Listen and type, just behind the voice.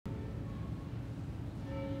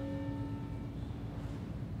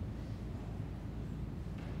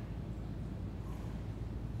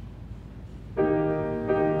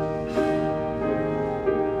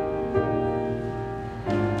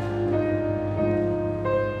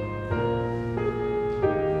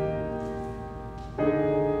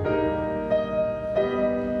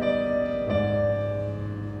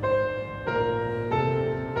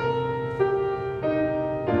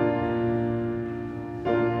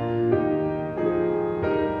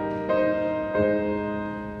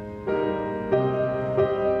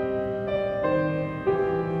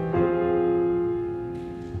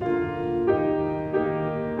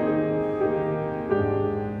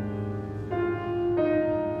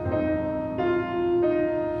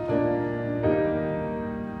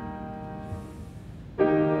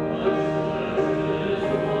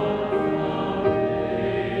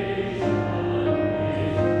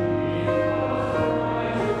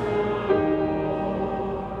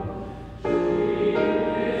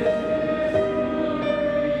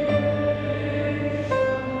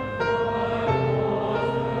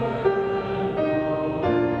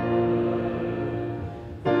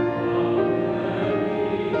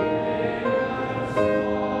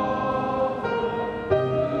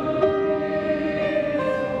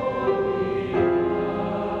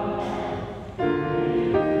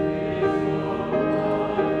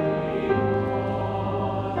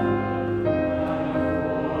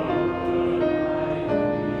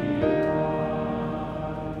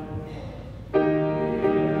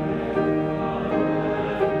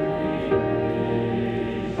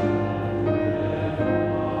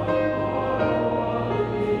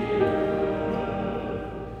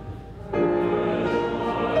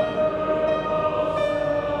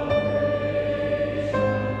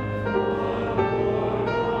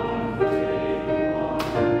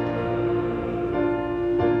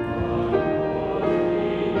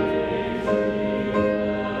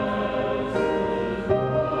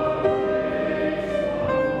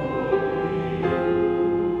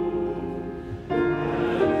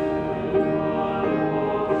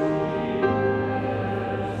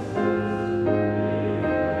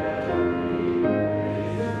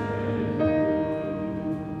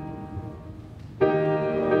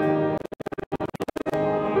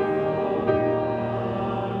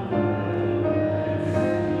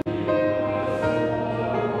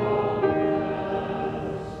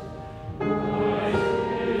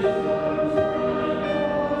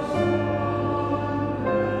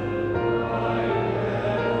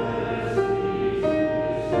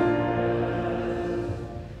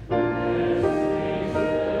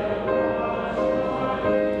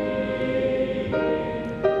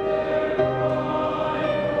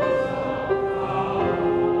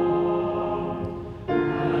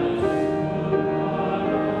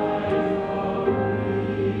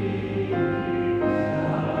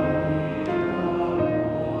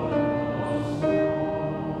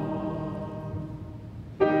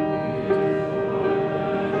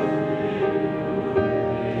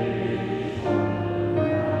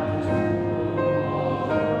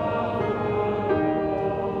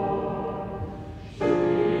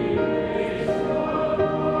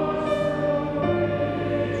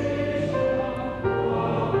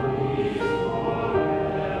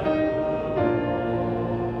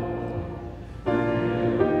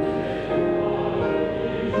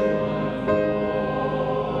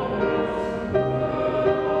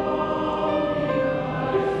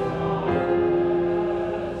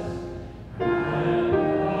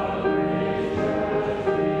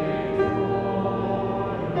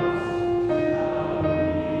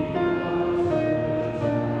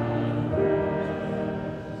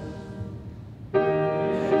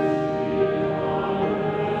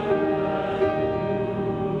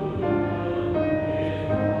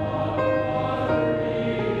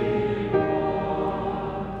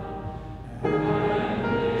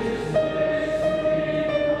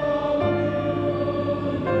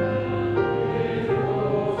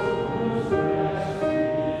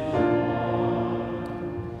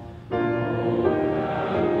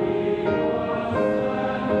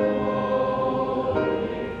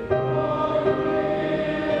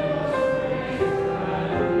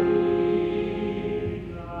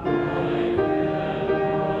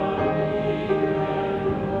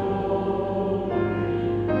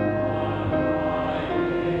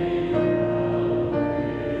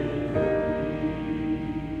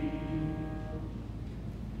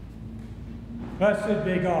Blessed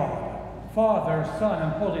be God, Father, Son,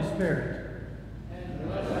 and Holy Spirit. And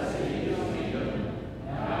blessed be his kingdom,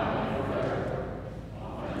 now and forever.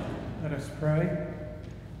 Amen. Let us pray.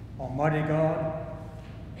 Almighty God,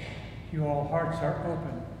 to you all hearts are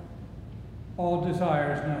open, all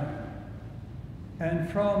desires known, and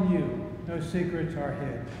from you no secrets are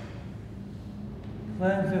hid.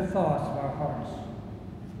 Cleanse the thoughts of our hearts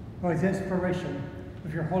by the inspiration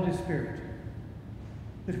of your Holy Spirit,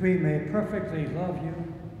 that we may perfectly love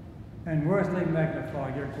you and worthily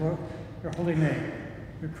magnify your holy name,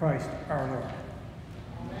 through Christ our Lord.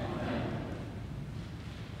 Amen.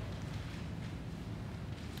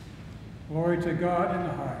 Glory to God in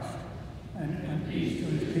the highest, and peace to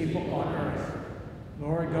his people on earth.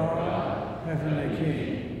 Lord God, heavenly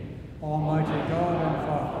King, almighty God and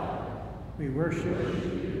Father, we worship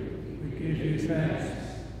you, we give you thanks,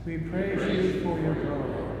 we praise you for your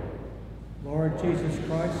glory. Lord Jesus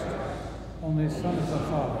Christ, only Son of the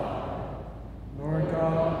Father, Lord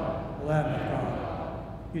God, Lamb of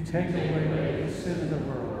God, you take away the sin of the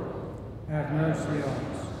world. Have mercy on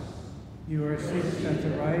us. You are seated at the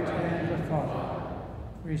right hand of the Father.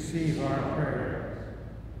 Receive our prayer.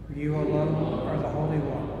 For you alone are the Holy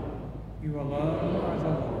One. You alone are the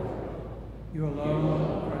Lord. You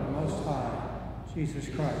alone are the Most High, Jesus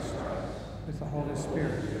Christ, with the Holy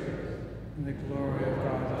Spirit, in the glory of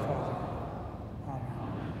God the Father.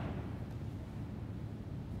 Amen.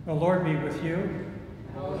 The Lord be with you.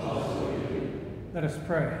 And also with you. Let us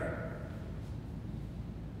pray.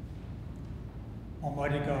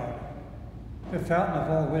 Almighty God, the fountain of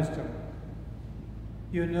all wisdom,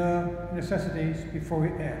 you know necessities before we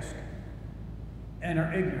ask, and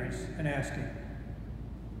our ignorance in asking.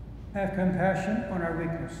 Have compassion on our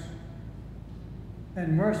weakness,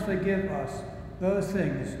 and mercifully give us those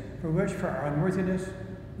things for which, for our unworthiness,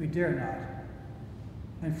 we dare not,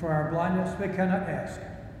 and for our blindness we cannot ask.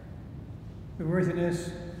 The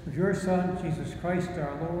worthiness of your Son, Jesus Christ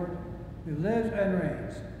our Lord, who lives and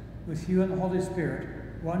reigns with you and the Holy Spirit,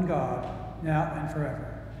 one God, now and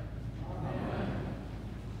forever. Amen.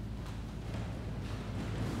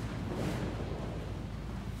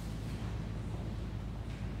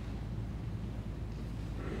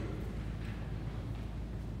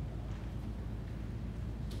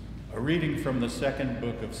 A reading from the second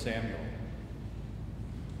book of Samuel.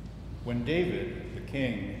 When David, the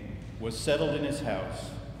king, was settled in his house,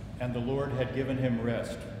 and the Lord had given him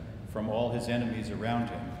rest from all his enemies around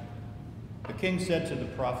him, the king said to the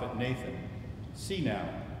prophet Nathan, "See now,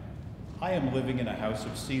 I am living in a house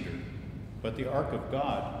of cedar, but the ark of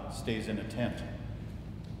God stays in a tent."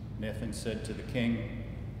 Nathan said to the king,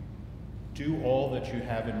 "Do all that you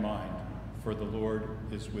have in mind, for the Lord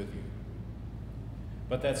is with you."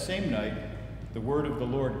 But that same night, the word of the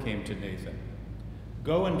Lord came to Nathan.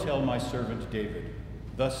 "Go and tell my servant David,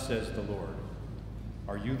 thus says the Lord,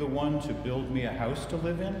 are you the one to build me a house to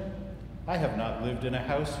live in? I have not lived in a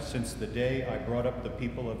house since the day I brought up the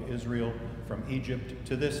people of Israel from Egypt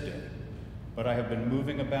to this day, but I have been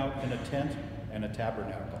moving about in a tent and a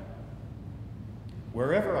tabernacle.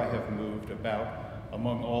 Wherever I have moved about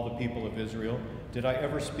among all the people of Israel, did I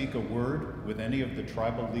ever speak a word with any of the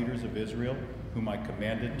tribal leaders of Israel, whom I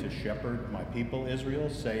commanded to shepherd my people Israel,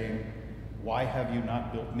 saying, 'Why have you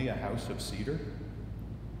not built me a house of cedar?'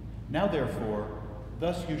 Now therefore,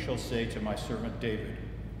 thus you shall say to my servant David,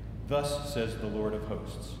 'Thus says the Lord of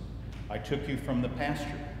hosts, I took you from the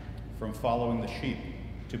pasture, from following the sheep,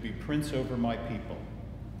 to be prince over my people,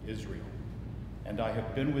 Israel. And I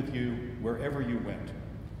have been with you wherever you went,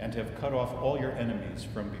 and have cut off all your enemies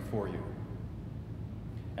from before you.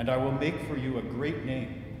 And I will make for you a great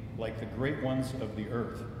name, like the great ones of the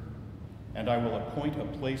earth. And I will appoint a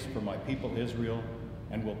place for my people Israel,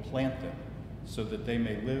 and will plant them, so that they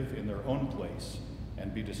may live in their own place,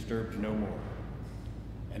 and be disturbed no more.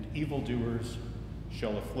 And evildoers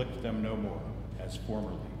shall afflict them no more, as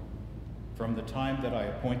formerly, from the time that I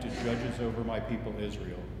appointed judges over my people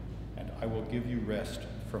Israel, and I will give you rest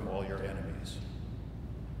from all your enemies.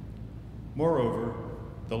 Moreover,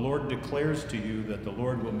 the Lord declares to you that the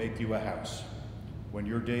Lord will make you a house. When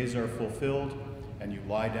your days are fulfilled, and you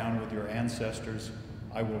lie down with your ancestors,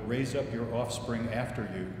 I will raise up your offspring after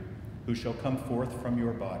you, who shall come forth from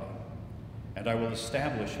your body, and I will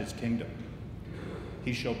establish his kingdom.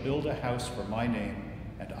 He shall build a house for my name,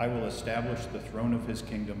 and I will establish the throne of his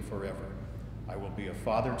kingdom forever. I will be a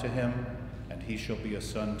father to him, and he shall be a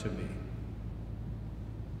son to me."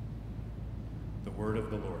 The word of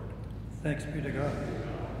the Lord. Thanks be to God.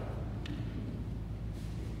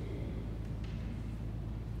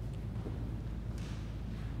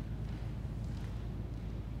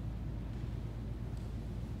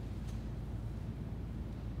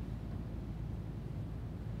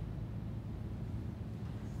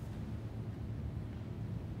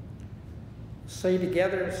 Say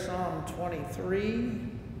together Psalm 23.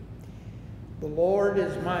 The Lord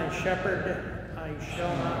is my shepherd, I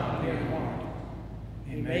shall not be in want.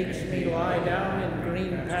 He makes me lie down in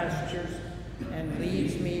green pastures and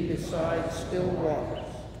leads me beside still waters.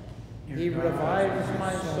 He revives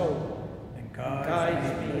my soul and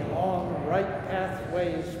guides me along right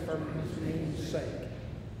pathways for his name's sake.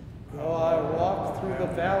 Though I walk through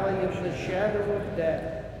the valley of the shadow of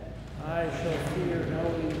death, I shall fear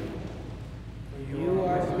no evil. For you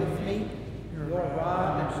are with me, your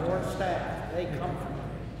rod and your staff, they comfort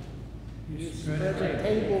me. You spread a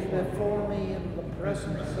table before me in the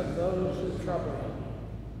presence of those who trouble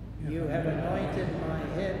me. You have anointed my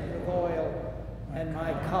head with oil, and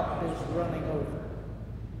my cup is running over.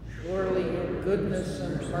 Surely your goodness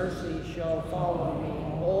and mercy shall follow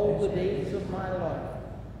me all the days of my life,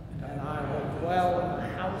 and I will dwell in the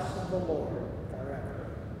house of the Lord forever.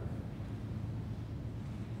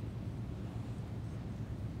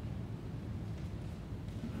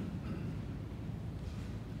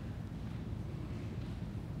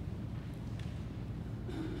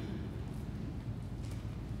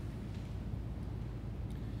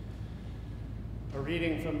 A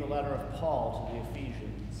reading from the letter of Paul to the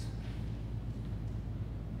Ephesians.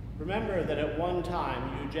 Remember that at one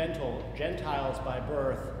time you Gentiles by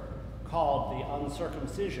birth, called the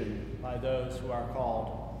uncircumcision by those who are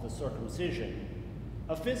called the circumcision,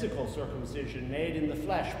 a physical circumcision made in the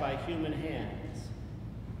flesh by human hands.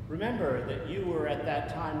 Remember that you were at that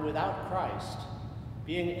time without Christ,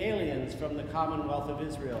 being aliens from the commonwealth of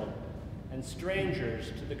Israel and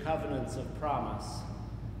strangers to the covenants of promise,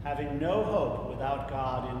 having no hope without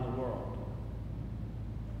God in the world.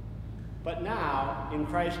 But now, in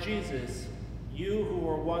Christ Jesus, you who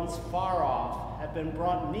were once far off have been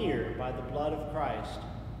brought near by the blood of Christ,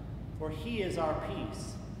 for he is our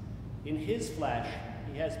peace. In his flesh,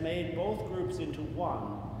 he has made both groups into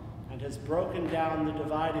one and has broken down the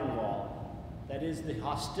dividing wall, that is, the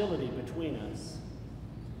hostility between us.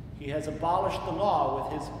 He has abolished the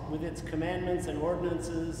law with its commandments and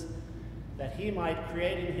ordinances, that he might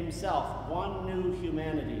create in himself one new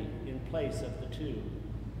humanity in place of the two,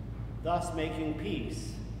 thus making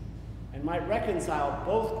peace, and might reconcile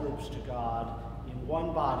both groups to God in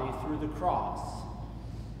one body through the cross,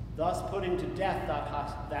 thus putting to death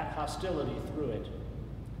that hostility through it.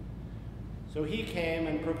 So he came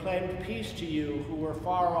and proclaimed peace to you who were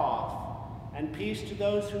far off, and peace to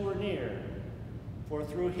those who were near. For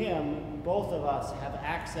through him both of us have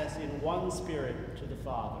access in one Spirit to the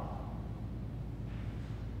Father.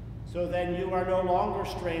 So then you are no longer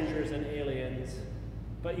strangers and aliens,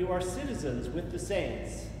 but you are citizens with the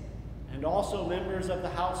saints, and also members of the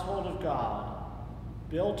household of God,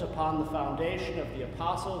 built upon the foundation of the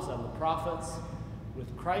apostles and the prophets,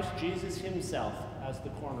 with Christ Jesus himself as the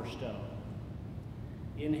cornerstone.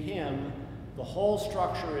 In him, the whole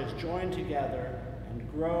structure is joined together and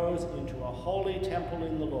grows into a holy temple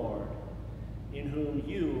in the Lord, in whom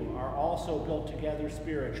you are also built together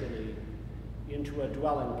spiritually into a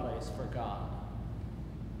dwelling place for God.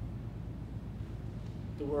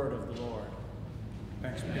 The word of the Lord.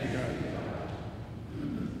 Thanks be to God.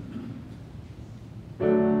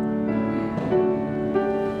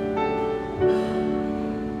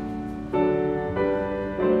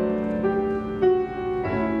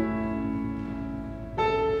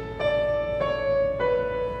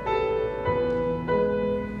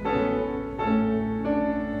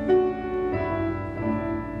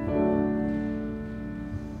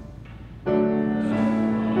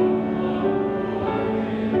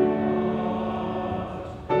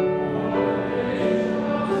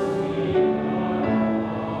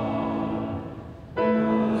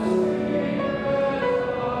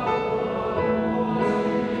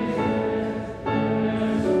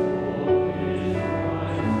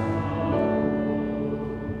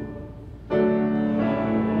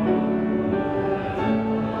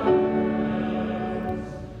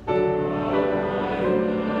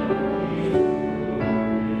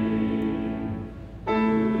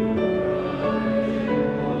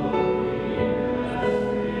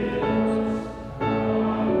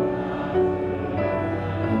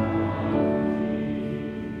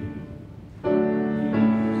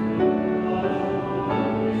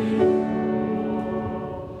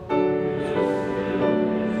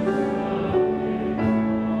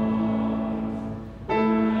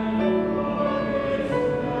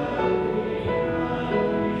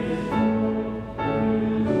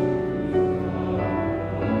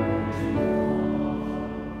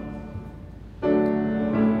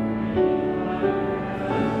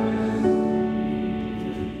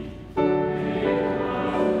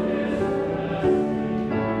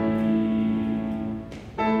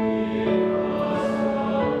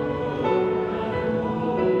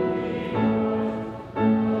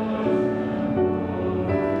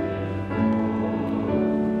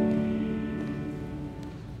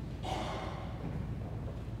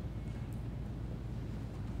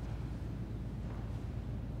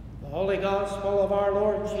 Holy Gospel of our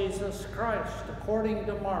Lord Jesus Christ, according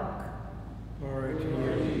to Mark. Glory to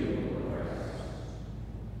you.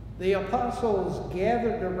 The apostles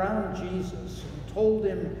gathered around Jesus and told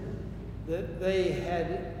him that they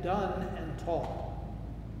had done and taught.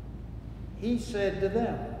 He said to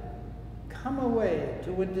them, "Come away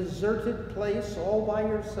to a deserted place all by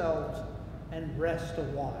yourselves and rest a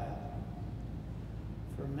while."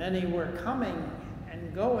 For many were coming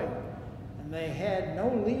and going, and they had no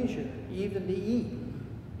leisure even to eat.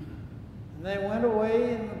 And they went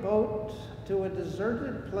away in the boat to a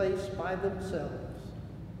deserted place by themselves.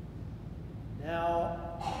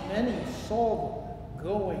 Now many saw them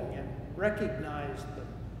going and recognized them,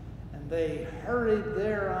 and they hurried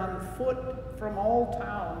there on foot from all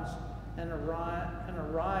towns and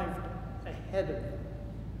arrived ahead of them.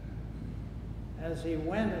 As he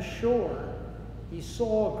went ashore, he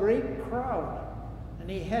saw a great crowd, and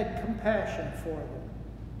he had compassion for them,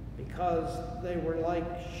 because they were like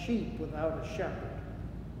sheep without a shepherd.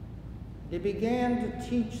 He began to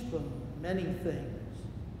teach them many things.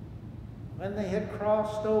 When they had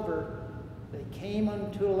crossed over, they came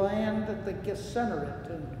unto land at the Gennesaret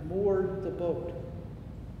and moored the boat.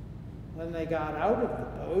 When they got out of the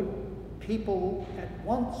boat, people at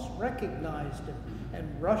once recognized him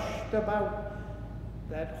and rushed about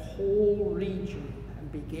that whole region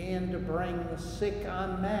and began to bring the sick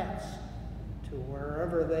on mats to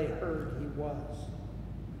wherever they heard he was.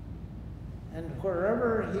 And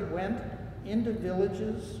wherever he went, into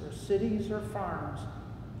villages or cities or farms,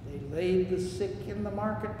 they laid the sick in the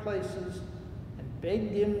marketplaces and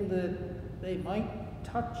begged him that they might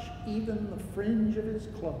touch even the fringe of his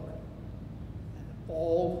cloak. And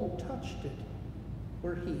all who touched it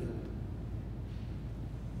were healed.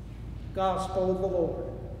 Gospel of the Lord.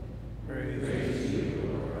 Praise to you,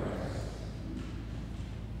 Lord.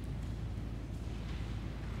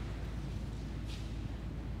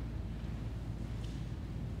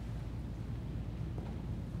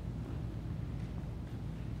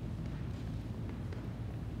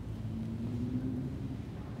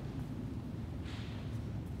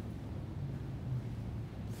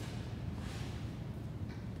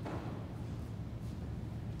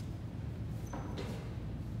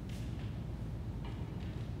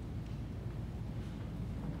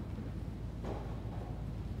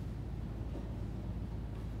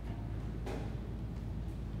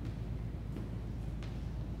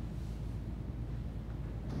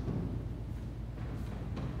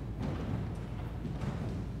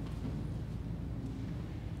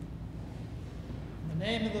 In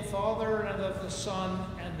the name of the Father, and of the Son,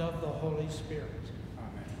 and of the Holy Spirit.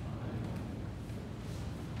 Amen.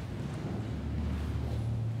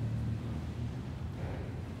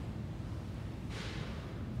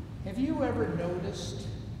 Have you ever noticed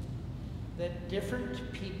that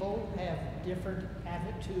different people have different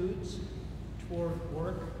attitudes toward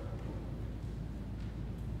work?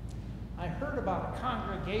 I heard about a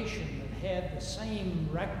congregation that had the same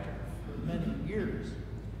rector for many years.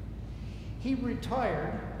 He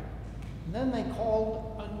retired, and then they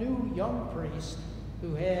called a new young priest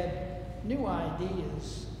who had new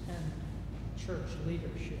ideas and church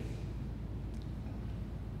leadership.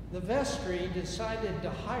 The vestry decided to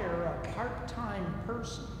hire a part-time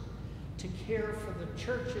person to care for the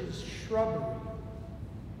church's shrubbery.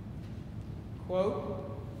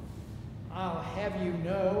 Quote, "I'll have you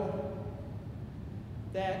know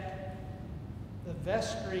that the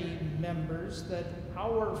vestry members that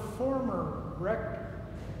our former rector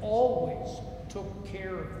always took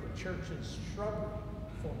care of the church's shrubbery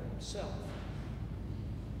for himself."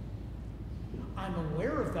 "I'm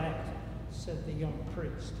aware of that," said the young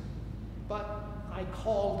priest, "but I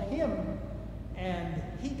called him and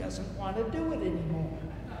he doesn't want to do it anymore."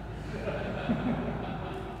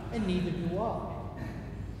 And neither do I.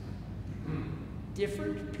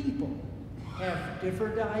 Different people have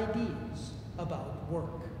different ideas about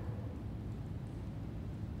work.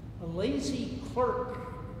 A lazy clerk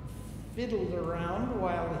fiddled around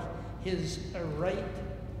while his irate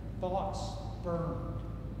boss burned.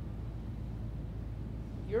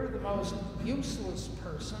 "You're the most useless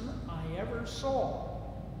person I ever saw,"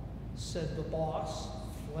 said the boss,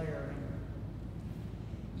 flaring.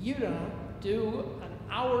 "You don't do an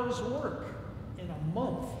hour's work in a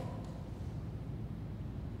month.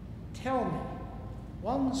 Tell me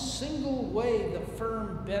one single way the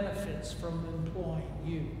firm benefits from employing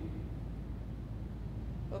you."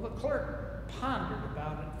 Well, the clerk pondered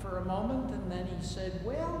about it for a moment, and then he said,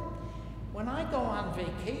 "Well, when I go on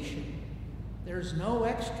vacation, there's no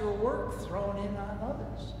extra work thrown in on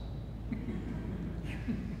others."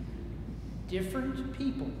 Different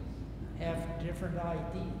people have different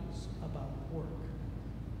ideas work.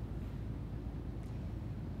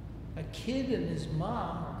 A kid and his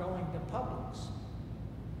mom are going to Publix,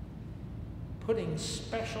 putting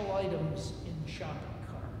special items in the shopping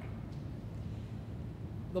cart.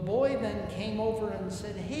 The boy then came over and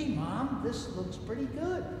said, "Hey, Mom, this looks pretty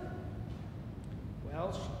good."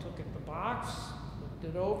 Well, she took the box, looked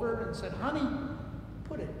it over, and said, "Honey,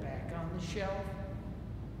 put it back on the shelf.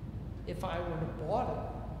 If I would have bought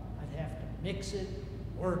it, I'd have to mix it,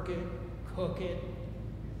 work it, cook it.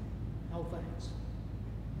 No thanks."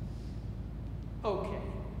 Okay,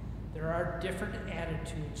 there are different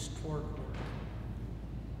attitudes toward work.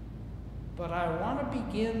 But I want to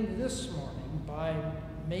begin this morning by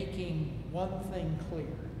making one thing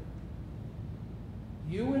clear.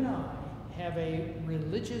 You and I have a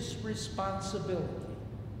religious responsibility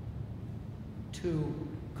to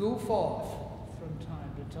goof off from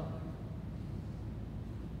time to time.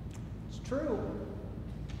 It's true.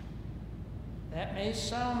 That may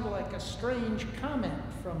sound like a strange comment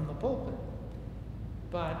from the pulpit,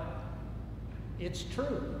 but it's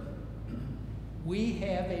true. We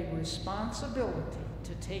have a responsibility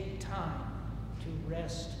to take time to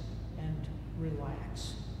rest and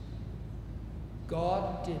relax.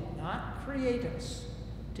 God did not create us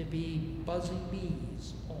to be buzzy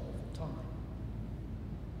bees all the time.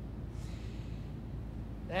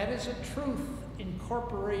 That is a truth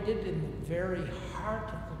incorporated in the very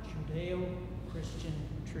heart of the Judeo-Christian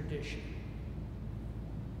tradition,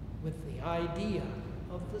 with the idea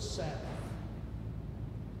of the Sabbath.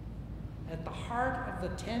 At the heart of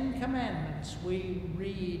the Ten Commandments, we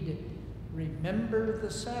read, "Remember the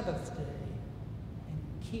Sabbath day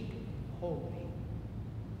and keep it holy."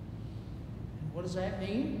 And what does that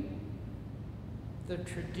mean? The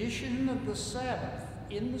tradition of the Sabbath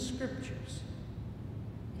in the Scriptures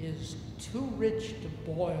is too rich to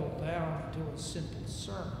boil down to a simple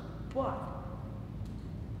sermon. But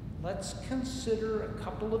let's consider a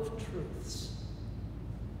couple of truths,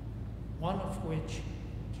 one of which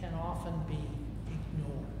can often be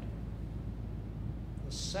ignored.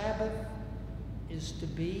 The Sabbath is to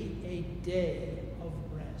be a day of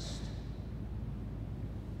rest.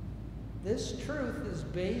 This truth is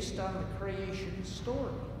based on the creation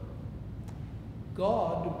story.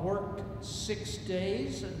 God worked 6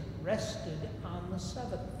 days and rested on the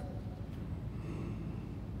seventh.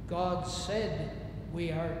 God said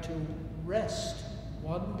we are to rest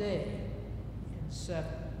one day in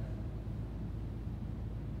 7.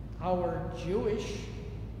 Our Jewish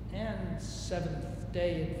and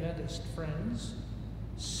Seventh-day Adventist friends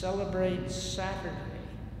celebrate Saturday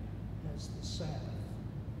as the Sabbath.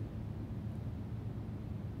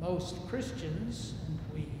 Most Christians and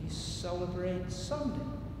we celebrate Sunday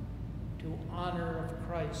to honor of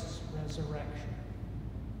Christ's resurrection.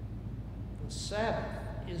 The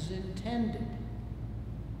Sabbath is intended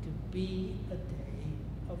to be a day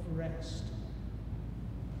of rest.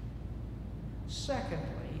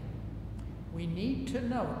 Secondly, we need to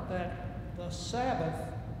note that the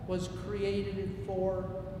Sabbath was created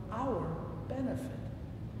for our benefit.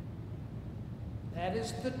 That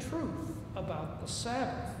is the truth about the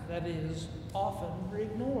Sabbath that is often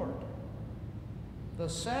ignored. The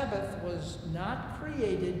Sabbath was not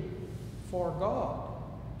created for God.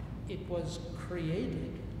 It was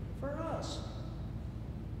created for us.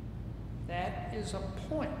 That is a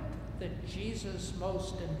point that Jesus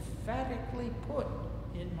most emphatically put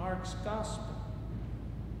in Mark's Gospel,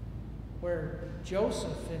 where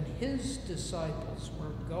Joseph and his disciples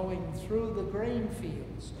were going through the grain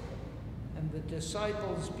fields, and the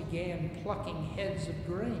disciples began plucking heads of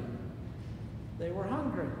grain. They were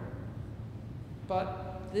hungry,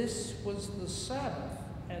 but this was the Sabbath,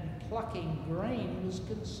 and plucking grain was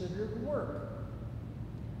considered work.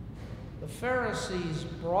 The Pharisees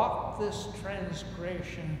brought this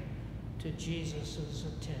transgression to Jesus'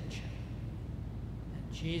 attention.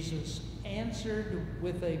 And Jesus answered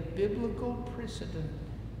with a biblical precedent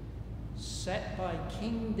set by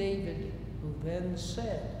King David, who then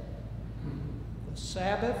said, "The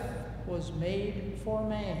Sabbath was made for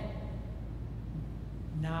man,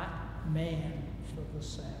 not man for the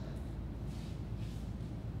Sabbath."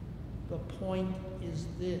 The point is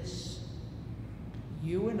this: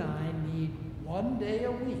 you and I need one day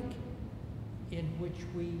a week in which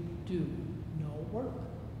we do no work.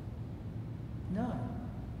 None.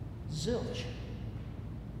 Zilch.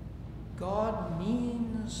 God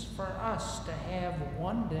means for us to have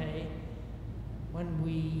one day when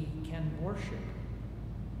we can worship,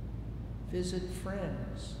 visit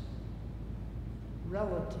friends,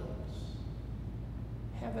 relatives,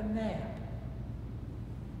 have a nap,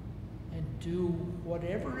 and do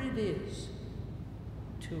whatever it is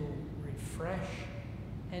to refresh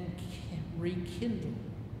and rekindle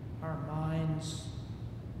our minds,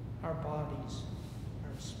 our bodies,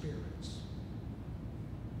 our spirits.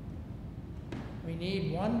 We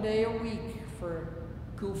need one day a week for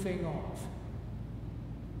goofing off.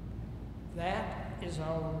 That is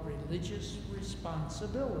our religious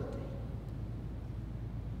responsibility.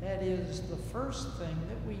 That is the first thing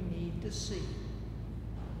that we need to see.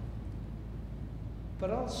 But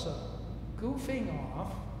also, goofing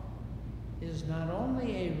off is not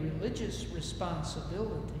only a religious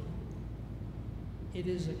responsibility, it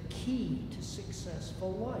is a key to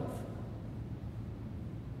successful life.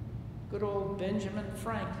 Good old Benjamin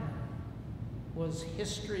Franklin was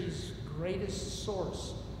history's greatest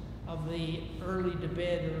source of the early to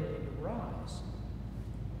bed, early to rise.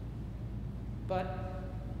 But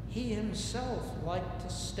he himself liked to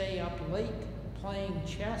stay up late playing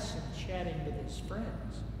chess and chatting with his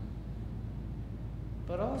friends.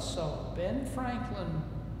 But also, Ben Franklin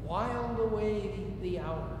whiled away the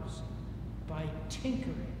hours by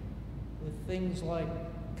tinkering with things like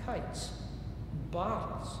kites, and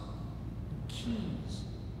bottles, and keys,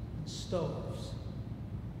 and stoves.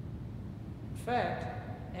 In fact,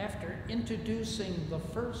 after introducing the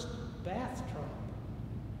first bathtub,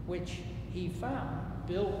 which he found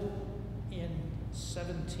built in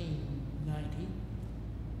 1790,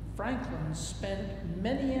 Franklin spent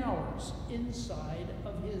many hours inside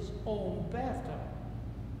of his own bathtub,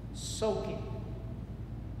 soaking,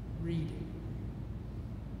 reading.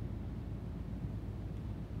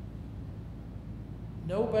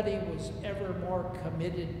 Nobody was ever more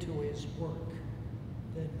committed to his work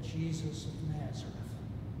than Jesus of Nazareth.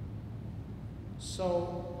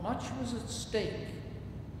 So much was at stake,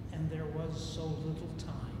 and there was so little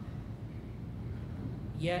time.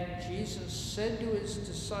 Yet Jesus said to his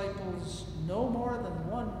disciples no more than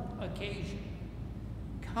one occasion,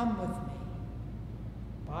 "Come with me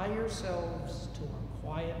by yourselves to a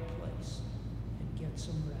quiet place and get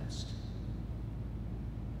some rest."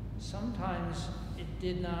 Sometimes it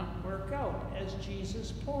did not work out as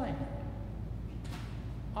Jesus planned.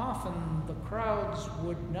 Often the crowds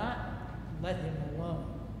would not let him alone.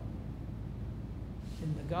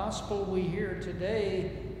 In the gospel we hear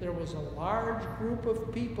today, there was a large group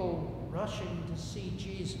of people rushing to see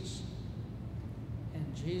Jesus.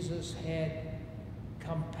 And Jesus had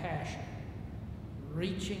compassion,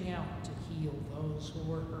 reaching out to heal those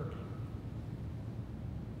who were hurting.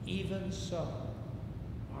 Even so,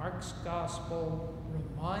 Mark's gospel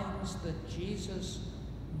reminds that Jesus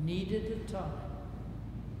needed a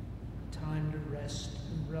time to rest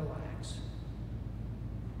and relax.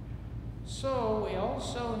 So we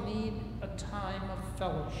also need a time of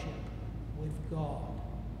fellowship with God.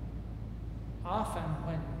 Often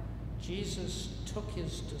when Jesus took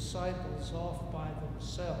his disciples off by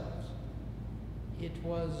themselves, it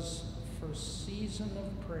was for a season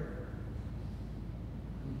of prayer.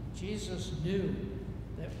 Jesus knew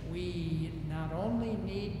that we not only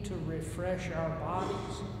need to refresh our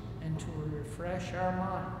bodies and to refresh our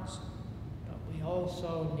minds, but we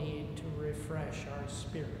also need to refresh our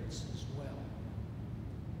spirits as well.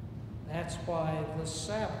 That's why the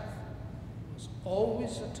Sabbath was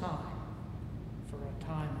always a time for a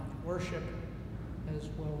time of worship as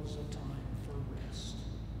well as a time for rest.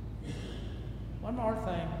 One more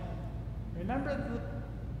thing. Remember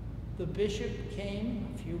the bishop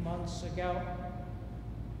came a few months ago?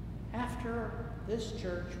 After this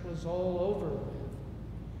church was all over with,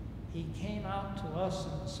 he came out to us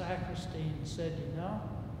in the sacristy and said, "You know,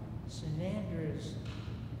 St. Andrew's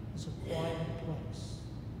is a quiet place.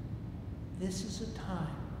 This is a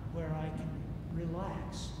time where I can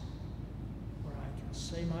relax, where I can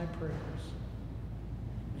say my prayers."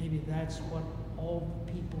 Maybe that's what all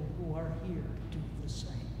the people who are here do the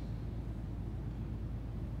same.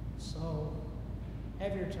 So,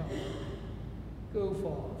 have your time. Goof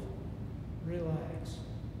off. Relax.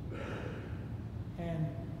 And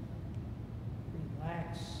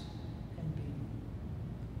relax and be.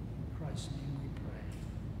 In Christ's name we pray.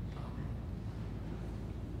 Amen.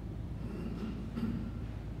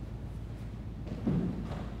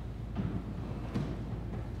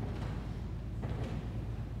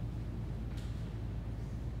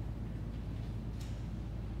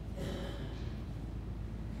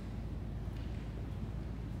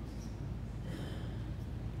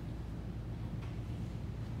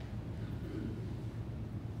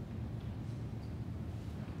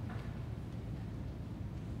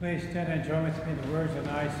 Please stand and join with me in the words of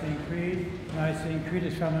the Nicene Creed. The Nicene Creed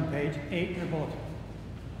is found on page 8 in your bulletin.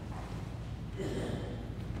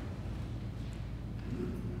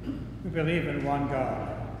 We believe in one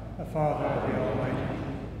God, the Father, the Almighty,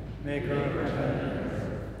 maker of heaven and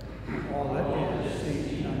earth, and all that is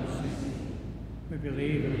seen and unseen. We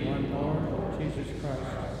believe in one Lord, Jesus Christ,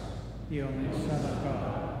 the only Son of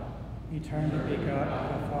God, eternally begotten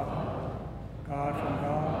of the Father, God from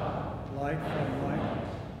God, light from light,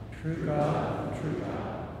 true God from true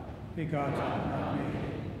God, begotten, not made,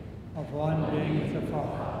 of one being with the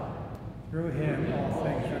Father. Through him all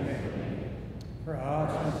things are made. For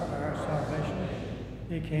us and for our salvation,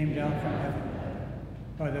 he came down from heaven.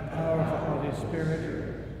 By the power of the Holy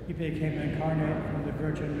Spirit, he became incarnate from the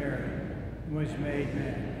Virgin Mary and was made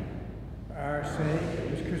man. For our sake,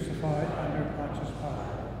 he was crucified under Pontius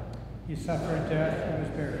Pilate. He suffered death and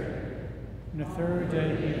was buried. On the third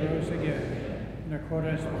day he rose again in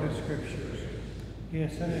accordance with the Scriptures. He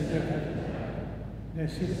ascended into heaven and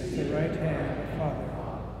is seated at the right hand of the Father.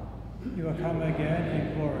 He will come again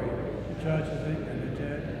in glory to judge the living and the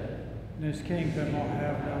dead, and his kingdom will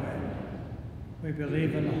have no end. We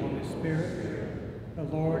believe in the Holy Spirit, the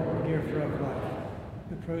Lord, the giver of life,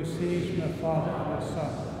 who proceeds from the Father and the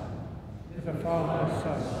Son. With the Father and the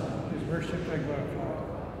Son is worshipped and glorified.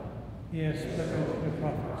 He has spoken to the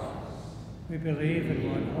prophets. We believe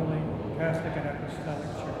in one holy, Catholic, and Apostolic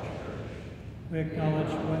Church. We acknowledge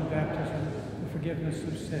one baptism, the forgiveness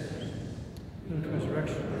of sins, the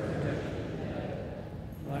resurrection of the dead,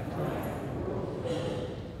 life to life.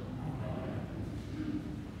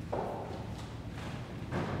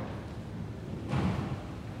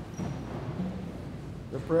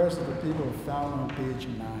 The prayers of the people are found on page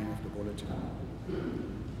 9 of the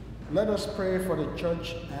bulletin. Let us pray for the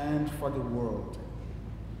church and for the world.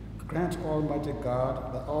 Grant, Almighty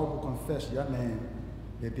God, that all who confess your name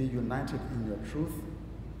may be united in your truth,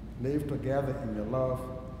 live together in your love,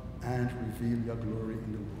 and reveal your glory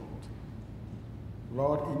in the world.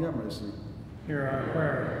 Lord, in your mercy, Hear our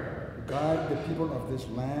prayer. guide the people of this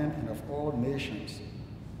land and of all nations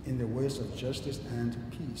in the ways of justice and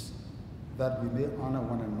peace, that we may honor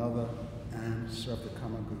one another and serve the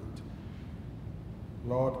common good.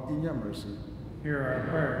 Lord, in your mercy, Hear our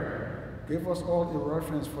prayer. give us all a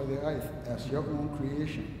reverence for the earth as your own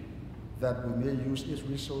creation, that we may use its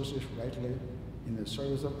resources rightly in the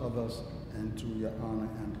service of others and to your honor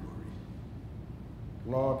and glory.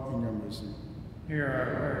 Lord, in your mercy, Hear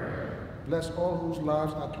our prayer. bless all whose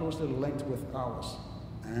lives are closely linked with ours,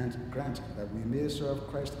 and grant that we may serve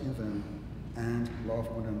Christ in them and love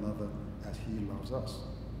one another as he loves us.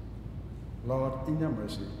 Lord, in your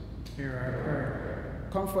mercy, Hear our prayer.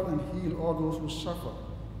 comfort and heal all those who suffer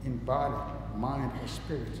in body, mind, or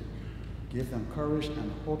spirit. Give them courage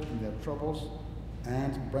and hope in their troubles,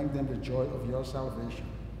 and bring them the joy of your salvation,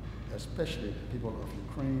 especially the people of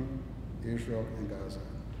Ukraine, Israel, and Gaza.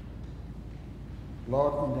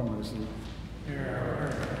 Lord, in your mercy, Hear our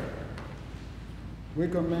prayer. we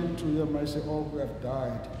commend to your mercy all who have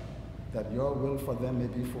died, that your will for them may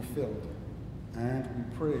be fulfilled, and we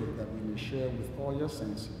pray that we may share with all your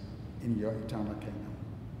saints in your eternal kingdom.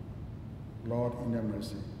 Lord, in your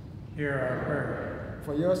mercy, Hear our prayer.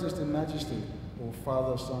 for yours is the majesty, O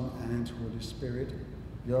Father, Son, and Holy Spirit.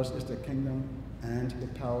 Yours is the kingdom, and the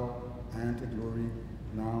power, and the glory,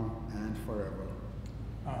 now and forever.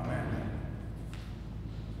 Amen.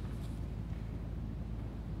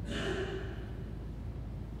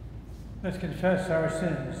 Let's confess our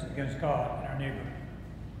sins against God and our neighbor.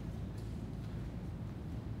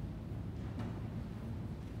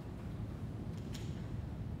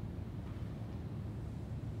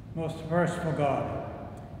 Most merciful God,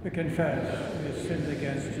 we confess we have sinned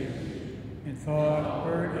against you in thought,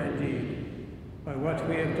 word, and deed, by what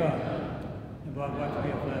we have done and by what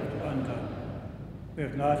we have left undone. We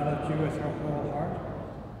have not loved you with our whole heart.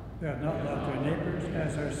 We have not loved our neighbors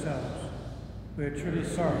as ourselves. We are truly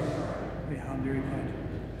sorry. We humbly repent.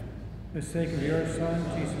 For the sake of your Son,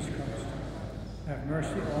 Jesus Christ, have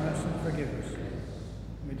mercy on us and forgive us.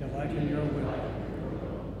 We delight in your will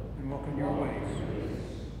and walk in your ways.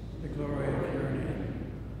 The glory of your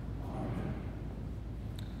name. Amen.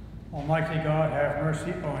 Almighty God, have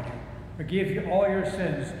mercy on you. Forgive you all your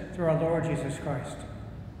sins through our Lord Jesus Christ.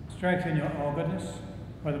 Strengthen you in all goodness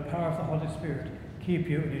by the power of the Holy Spirit. Keep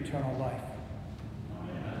you in eternal life.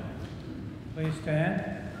 Amen. Please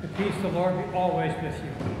stand. The peace of the Lord be always with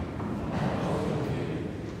you.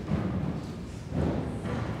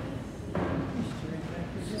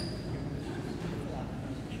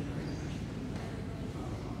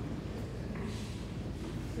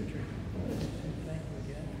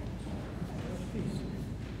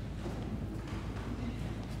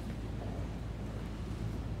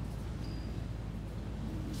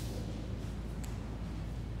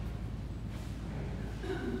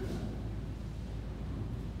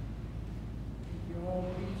 All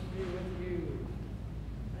peace.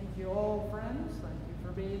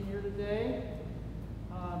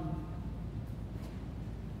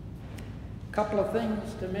 Couple of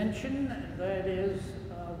things to mention, and that is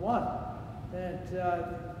one, that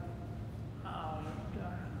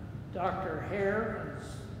Dr. Hare is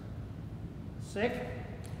sick,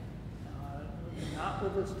 not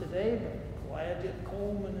with us today, but glad that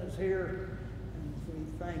Coleman is here, and we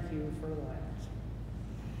thank you for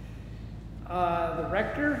that. The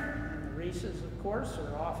rector and the Reeses, of course,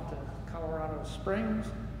 are off to Colorado Springs.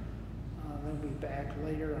 They'll be back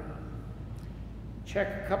later on.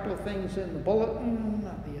 Check a couple of things in the bulletin.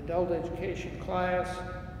 The adult education class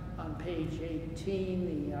on page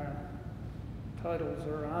 18, the titles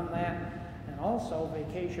are on that, and also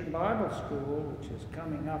Vacation Bible School, which is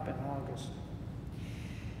coming up in August.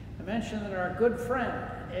 I mentioned that our good friend,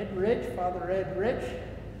 Ed Rich, Father Ed Rich,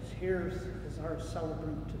 is here as our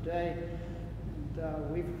celebrant today,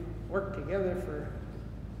 and we've worked together for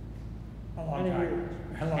A long many time. years.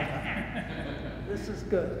 A long time. This is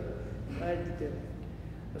good. Glad you did it.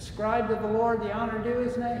 Ascribe to the Lord the honor due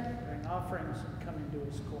his name. Bring offerings and come into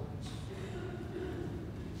his courts.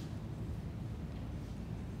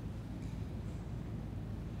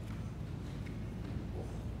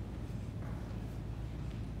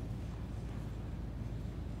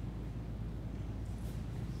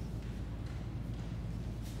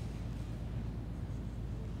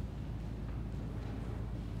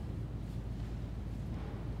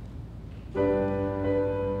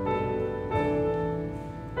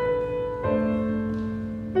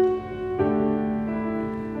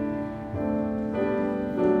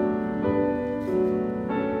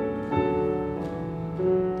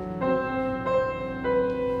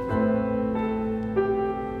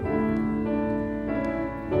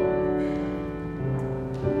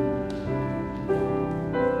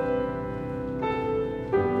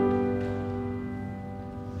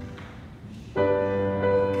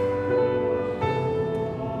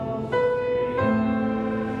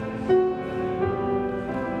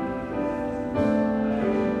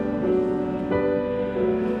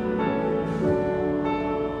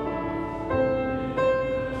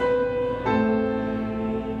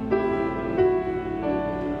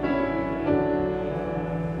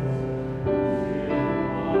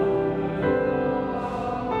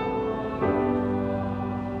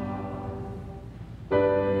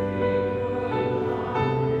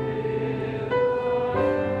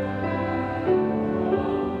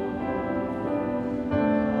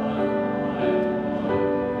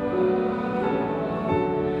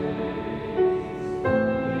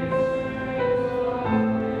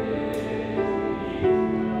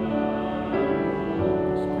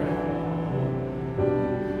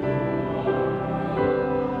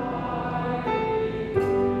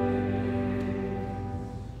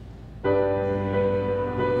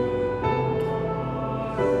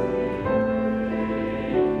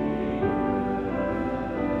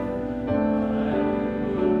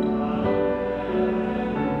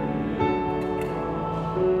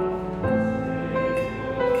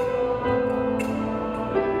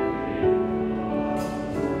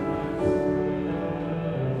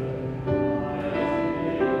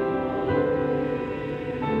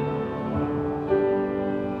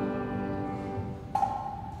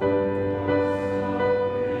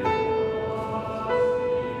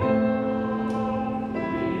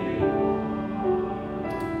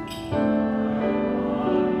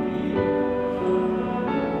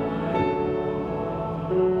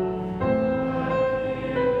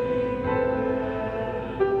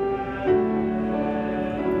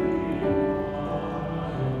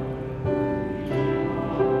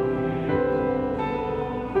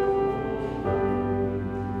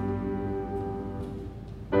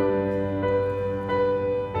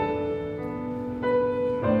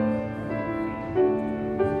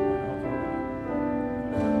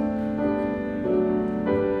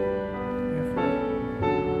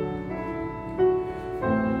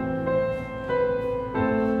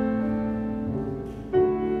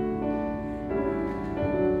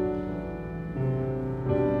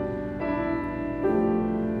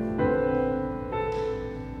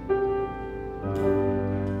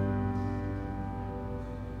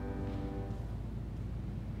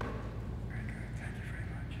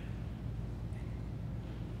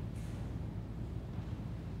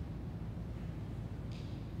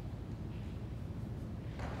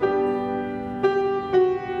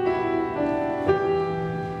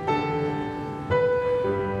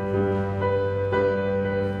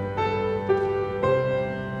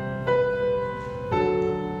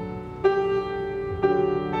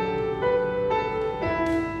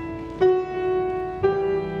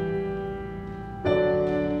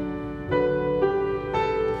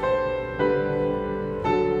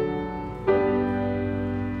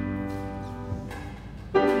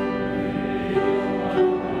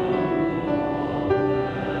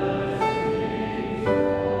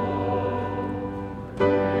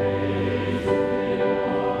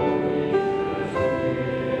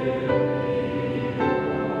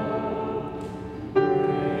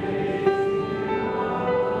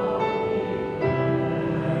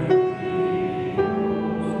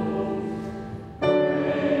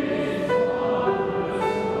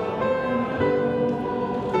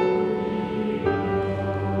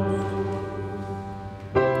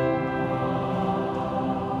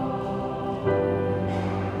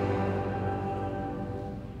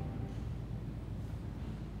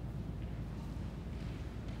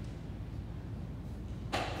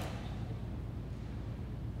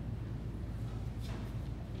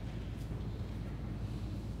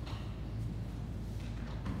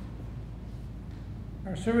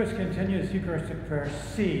 Our service continues Eucharistic prayer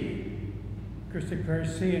C. Eucharistic prayer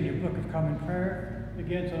C in your Book of Common Prayer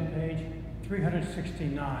begins on page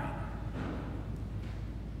 369.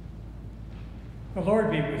 The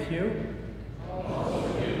Lord be with you. Also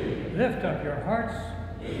with you. Lift up your hearts.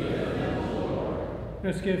 We lift them, O Lord.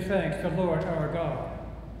 Let's give thanks to the Lord our God.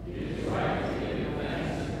 It is right to give you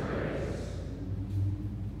thanks and praise.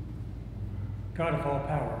 God of all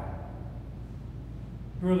power,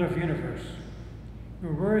 ruler of the universe, who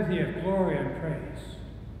are worthy of glory and praise.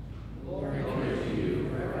 Glory to you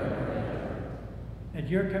forever and ever. At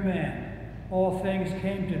your command, all things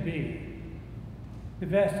came to be. The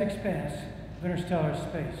vast expanse of interstellar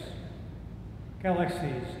space,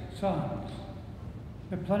 galaxies, suns,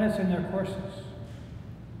 the planets in their courses,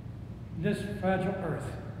 this fragile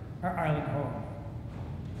earth, our island home.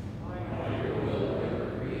 By your will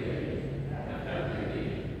ever created, have you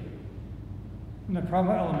been. From the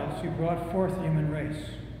primal elements, you brought forth the human race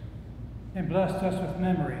and blessed us with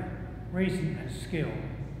memory, reason, and skill.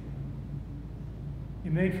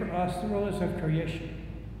 You made for us the rulers of creation.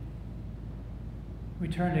 We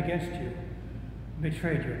turned against you and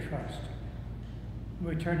betrayed your trust.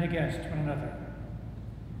 We turned against one another.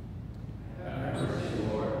 Have mercy,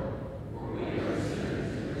 Lord, for we are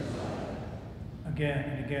sinners in your sight. Again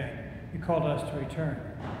and again, you called us to return.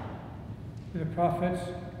 Through the prophets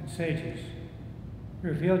and sages, you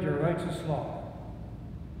revealed your righteous law.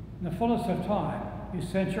 In the fullness of time, you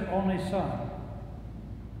sent your only Son,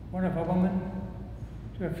 born of a woman,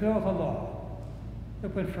 to fulfill the law,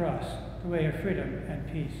 open for us the way of freedom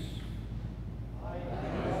and peace.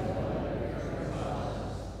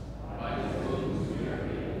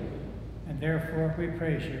 And therefore we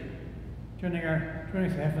praise you, joining the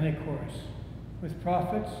heavenly chorus with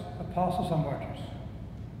prophets, apostles, and martyrs,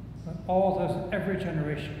 with all those of every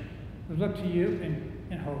generation who look to you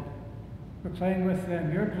in hope, proclaim with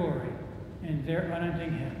them your glory in their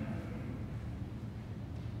unending hymn.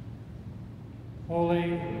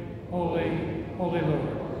 Holy, holy, holy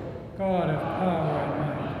Lord, God of power and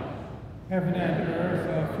might, heaven and earth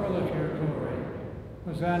are full of your glory.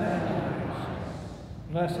 Hosanna in the highest.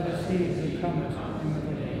 Blessed is he who cometh in the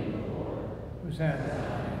name of the Lord. Hosanna in the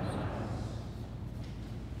highest.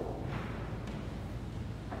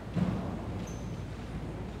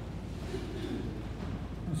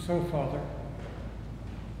 And so, Father,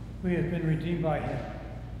 we have been redeemed by him,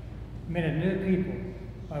 made a new people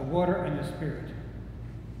by water and the Spirit.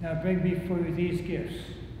 Now bring before you these gifts.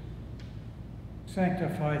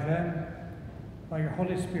 Sanctify them by your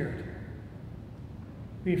Holy Spirit.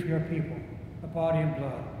 Be for your people the body and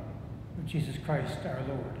blood of Jesus Christ our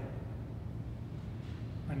Lord.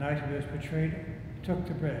 On the night he was betrayed, he took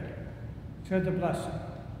the bread, said the blessing,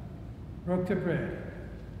 broke the bread,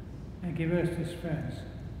 and gave it to his friends,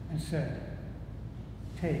 and said,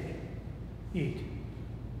 "Take, eat.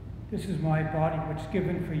 This is my body which is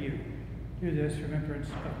given for you. Do this in remembrance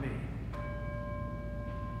of me."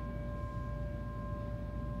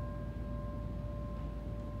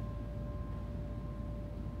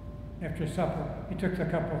 After supper, he took the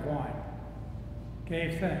cup of wine,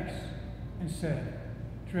 gave thanks, and said,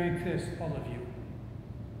 "Drink this, all of you.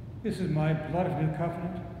 This is my blood of new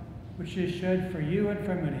covenant, which is shed for you and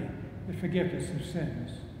for many, the forgiveness of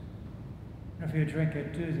sins. And if you drink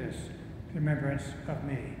it, do this in remembrance of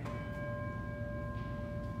me."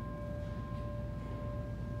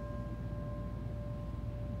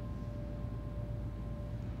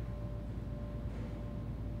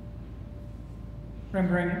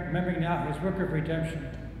 Remembering now his work of redemption,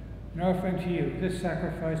 and offering to you this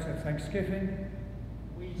sacrifice of thanksgiving,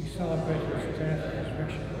 we celebrate his death and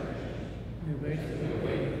resurrection. We wait for the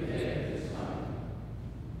day of his coming.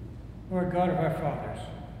 Lord God of our fathers,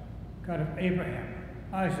 God of Abraham,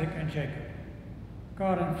 Isaac, and Jacob,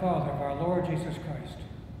 God and Father of our Lord Jesus Christ,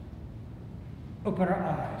 open our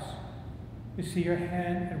eyes to see your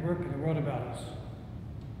hand at work in the world about us.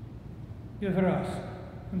 Deliver us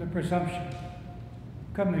from the presumption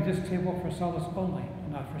coming to this table for solace only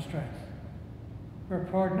and not for strength, for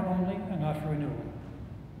pardon only and not for renewal.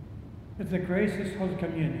 That the gracious Holy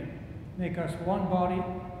Communion make us one body,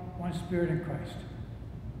 one spirit in Christ,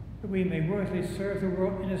 that we may worthily serve the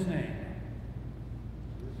world in his name.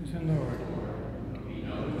 Listen, Lord.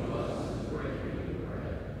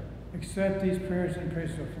 Accept these prayers and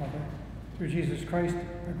praises, O Father, through Jesus Christ,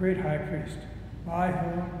 our great high priest, by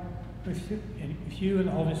whom, with you and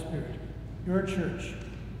the Holy Spirit, your church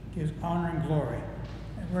gives honor and glory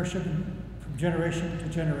and worship from generation to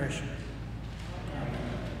generation. Amen.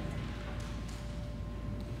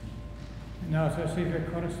 And now, as our Savior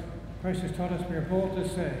Christ has taught us, we are bold to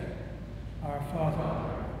say, Our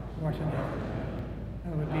Father, who art in heaven,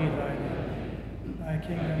 hallowed be thy name. Thy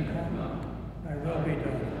kingdom come, thy will be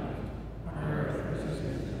done, on earth as it is in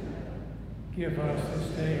heaven. Give us this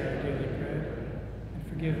day our daily bread, and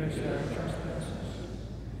forgive us our trespasses,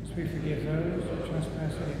 as we forgive those who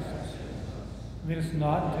trespass against us. Lead us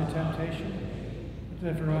not into temptation, but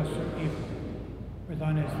deliver us from evil. For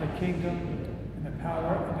thine is the kingdom, and the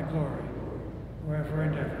power, and the glory, forever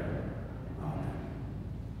and ever. Amen.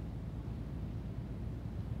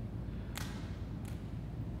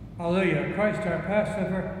 Hallelujah. Christ our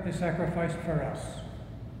Passover is sacrificed for us.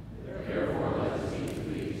 Therefore let us eat the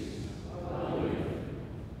feast. Hallelujah.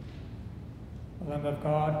 The Lamb of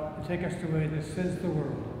God, to take us away the sins of the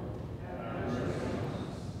world.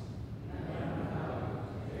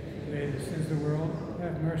 Away the sins of the world,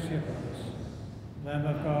 have mercy upon us. Lamb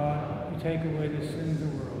of God, you take away the sins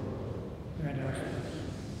of the world, grant us peace.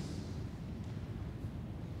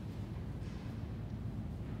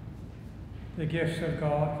 The gifts of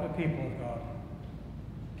God, the people of God.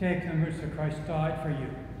 Take the mercy that Christ died for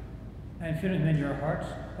you, and fit them in your hearts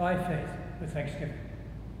by faith with thanksgiving.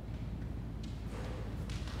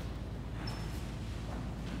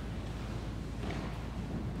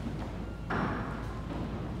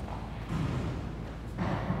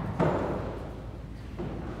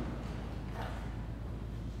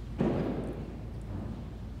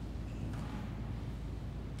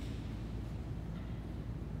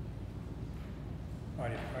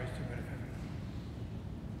 Body of Christ, the bread of heaven.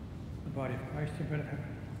 The body of Christ, the bread of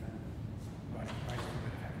heaven. The body of Christ, the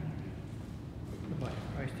bread of heaven. The body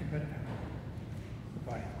of Christ, the bread of heaven. The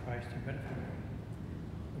body of Christ, the bread of heaven.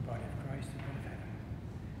 The body of Christ, the bread of heaven.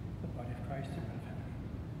 The body of Christ, the bread of heaven.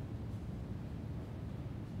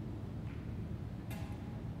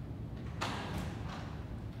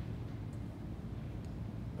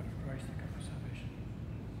 Body of Christ, the cup of salvation.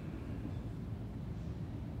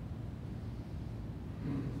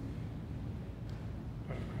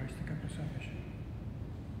 Blood of Christ, the cup of salvation.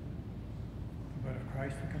 The blood of Christ,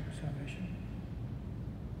 the cup of salvation.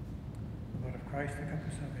 The blood of Christ, the cup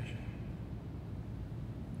of salvation.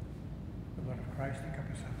 The blood of Christ, the cup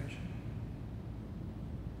of salvation.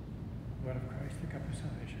 The blood of Christ, the cup of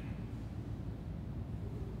salvation.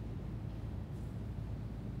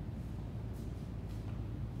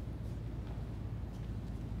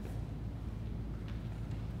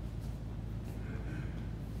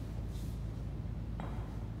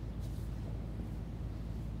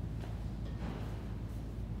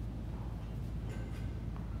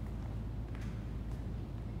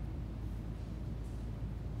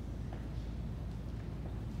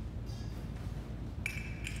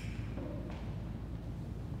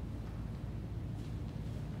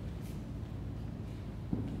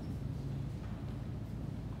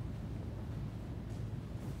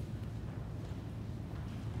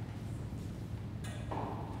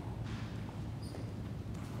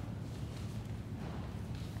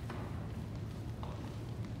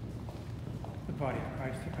 The body of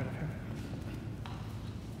Christ, the bread of heaven.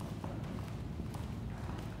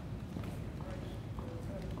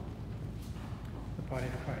 The body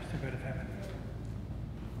of Christ, the bread of heaven.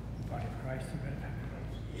 The body of Christ, the bread of heaven.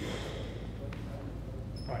 The body of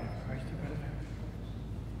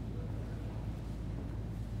Christ,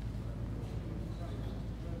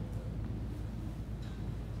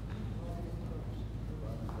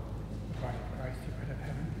 the bread of heaven. The body of Christ, the bread of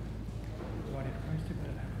heaven. The body of Christ, the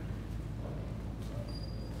bread of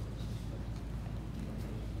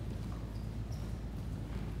heaven.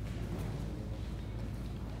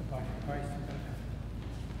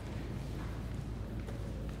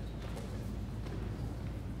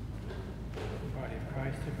 The body of Christ,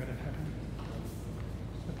 the bread of heaven. The body of Christ, the bread of heaven.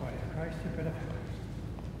 The body of Christ, the bread of heaven.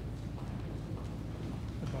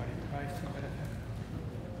 The body of Christ,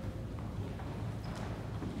 the bread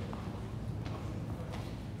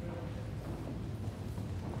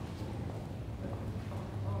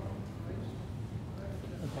of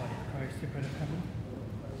heaven. The body of Christ, the bread of heaven.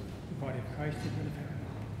 The body of Christ, the bread of heaven.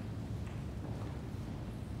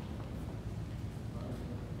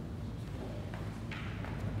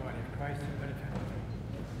 The body of Christ, the bread of heaven.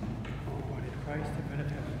 The body of Christ, the bread of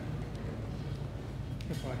heaven.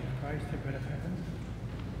 The body of Christ, the bread of heaven.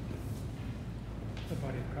 The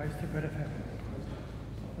body of Christ, the bread of heaven.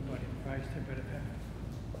 The body of Christ, the bread of heaven.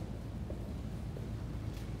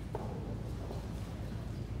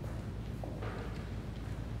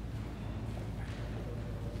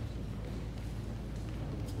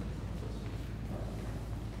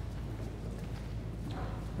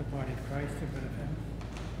 The body of Christ, the bread of heaven.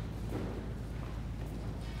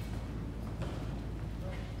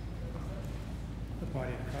 The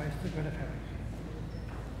body of Christ, the bread of heaven.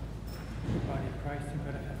 The body of Christ, the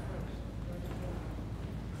bread of heaven.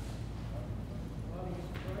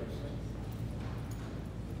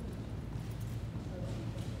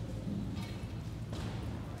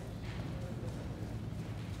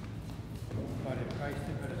 The body of Christ,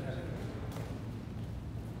 the bread of heaven.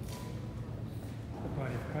 The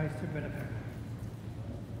body of Christ, the bread of heaven.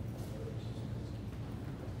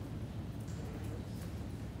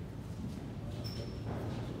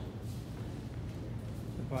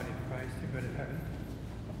 The body of Christ, the bread of heaven.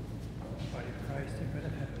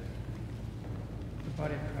 The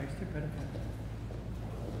body of Christ, the bread of heaven.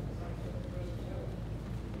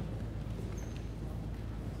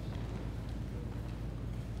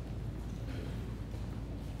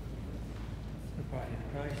 The body of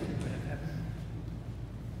Christ, the bread of heaven.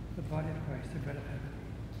 The body of Christ, the bread of heaven.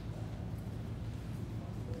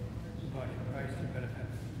 The body of Christ, the bread of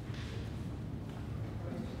heaven.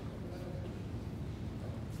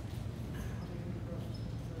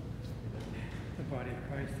 The body of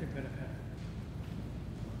Christ, the bread of heaven.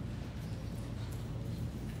 The body of Christ,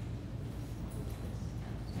 the bread of heaven.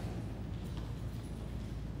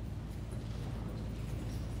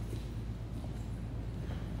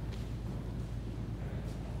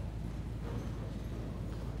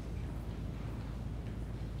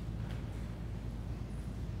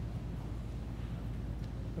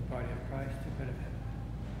 The body of Christ, the bread of heaven.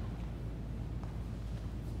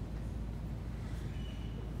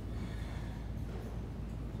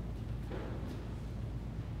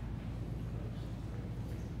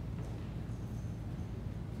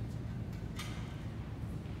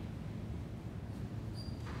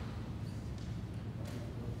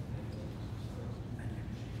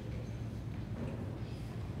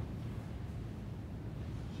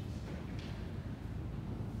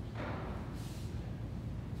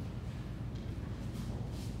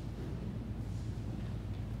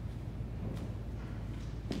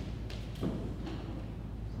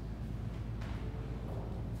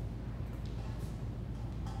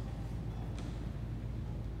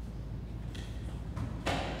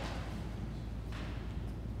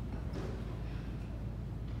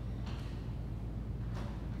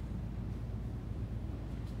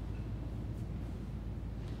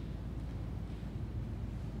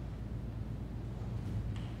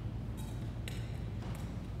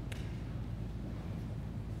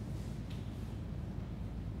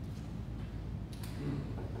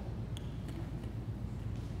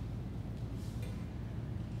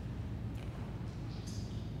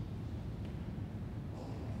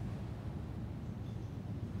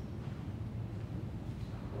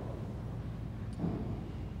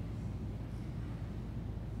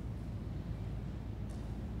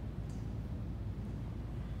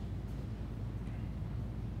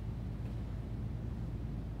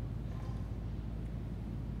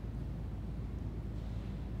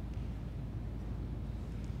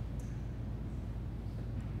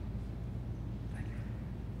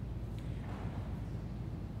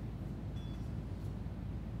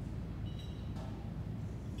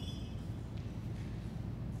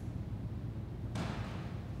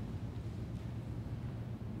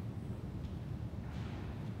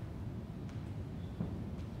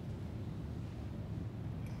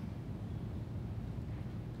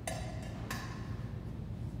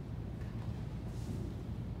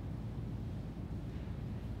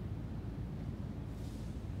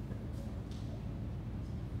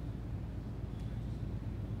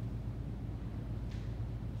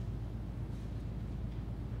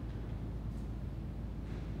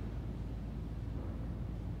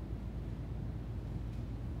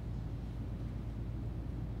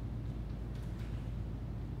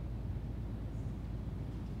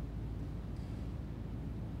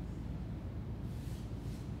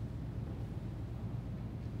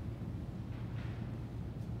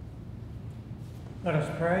 Let us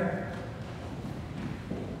pray.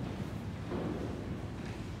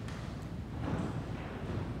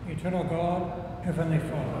 Eternal God, Heavenly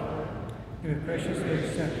Father, you have graciously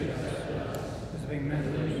accepted us as being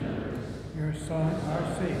members of your Son,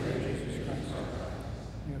 our Savior, Jesus Christ.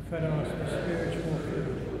 You have fed us with spiritual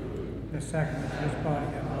food, the sacrament of his body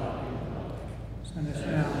and blood. Send us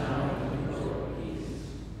now in your peace,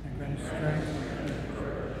 and grant us strength,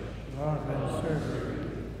 love, and service.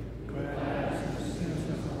 Gladness and sins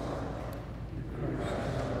of the heart, in Christ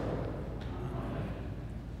our Lord. Amen.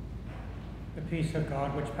 The peace of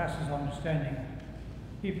God, which passes understanding,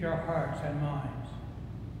 keep your hearts and minds.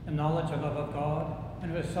 The knowledge and love of God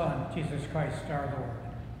and of his Son, Jesus Christ our Lord.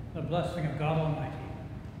 The blessing of God Almighty,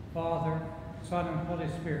 Father, Son, and Holy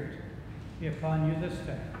Spirit, be upon you this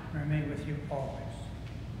day and remain with you always.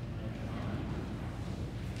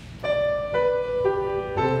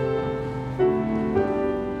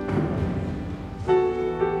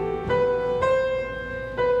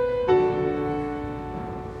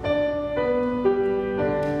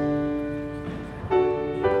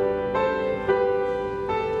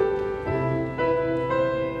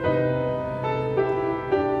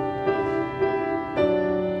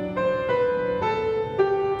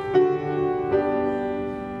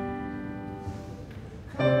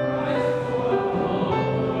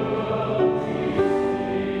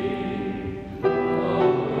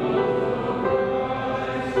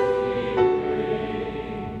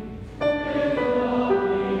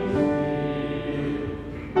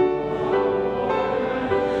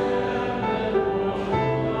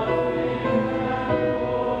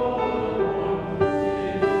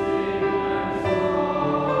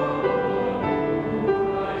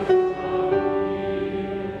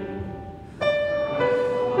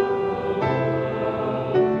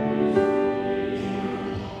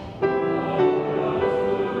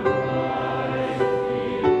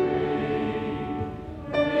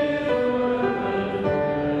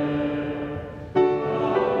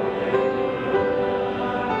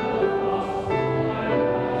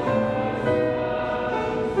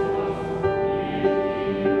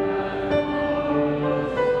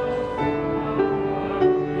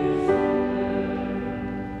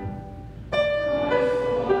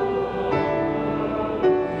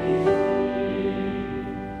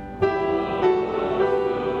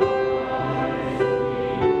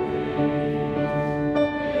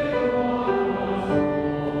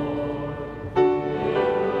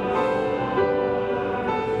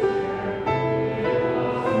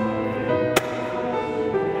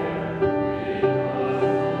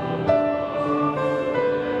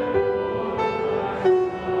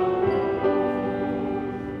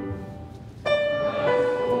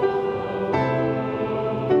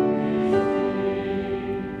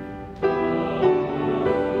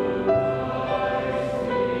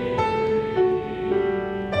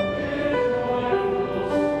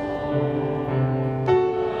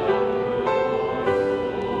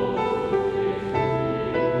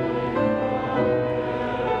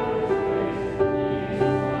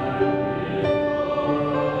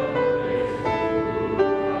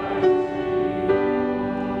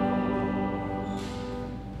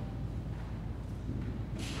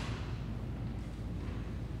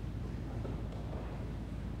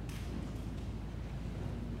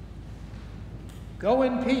 Go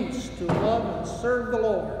in peace to love and serve the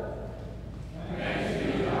Lord.